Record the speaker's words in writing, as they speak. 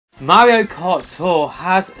Mario Kart Tour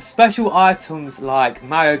has special items like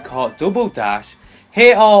Mario Kart Double Dash.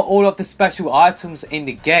 Here are all of the special items in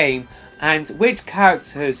the game and which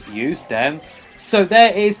characters use them. So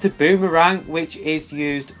there is the boomerang, which is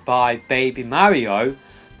used by Baby Mario.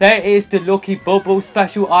 There is the Lucky Bubble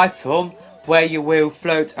special item, where you will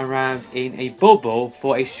float around in a bubble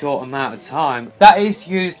for a short amount of time. That is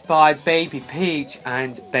used by Baby Peach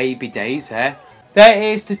and Baby Daisy. There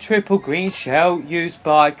is the triple green shell used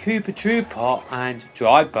by Koopa Troopa and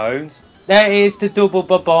Dry Bones. There is the double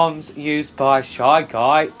bombs used by Shy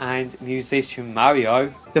Guy and Musician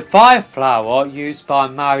Mario. The fire flower used by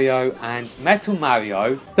Mario and Metal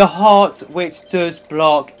Mario. The heart, which does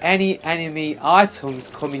block any enemy items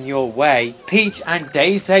coming your way. Peach and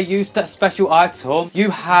Daisy use that special item. You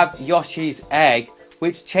have Yoshi's egg,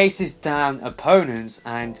 which chases down opponents,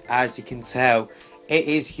 and as you can tell, it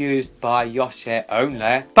is used by Yoshi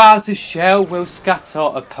only. Bowser's shell will scatter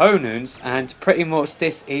opponents, and pretty much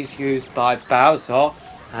this is used by Bowser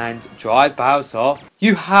and Dry Bowser.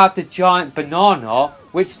 You have the giant banana,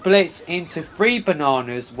 which splits into 3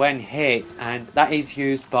 bananas when hit, and that is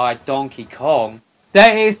used by Donkey Kong.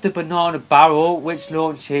 There is the banana barrel, which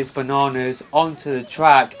launches bananas onto the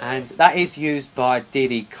track, and that is used by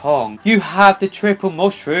Diddy Kong. You have the triple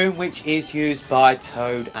mushroom, which is used by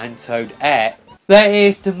Toad and Toadette. There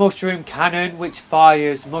is the mushroom cannon, which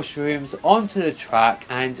fires mushrooms onto the track,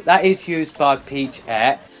 and that is used by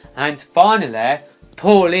Peachette. And finally,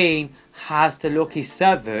 Pauline has the Lucky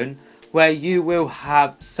 7, where you will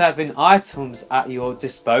have 7 items at your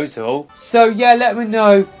disposal. So yeah, let me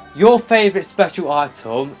know your favourite special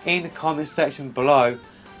item in the comment section below.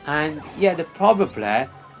 And yeah, there probably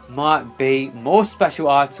might be more special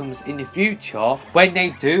items in the future when they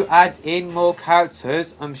do add in more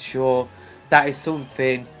characters. I'm sure that is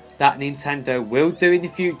something that Nintendo will do in the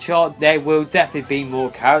future. There will definitely be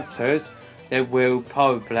more characters. They will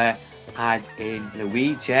probably add in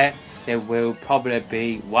Luigi. There will probably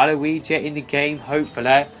be Waluigi in the game,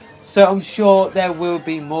 hopefully. So I'm sure there will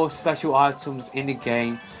be more special items in the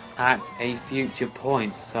game at a future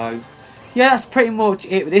point. So yeah, that's pretty much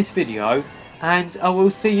it for this video. And I will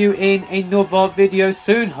see you in another video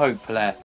soon, hopefully.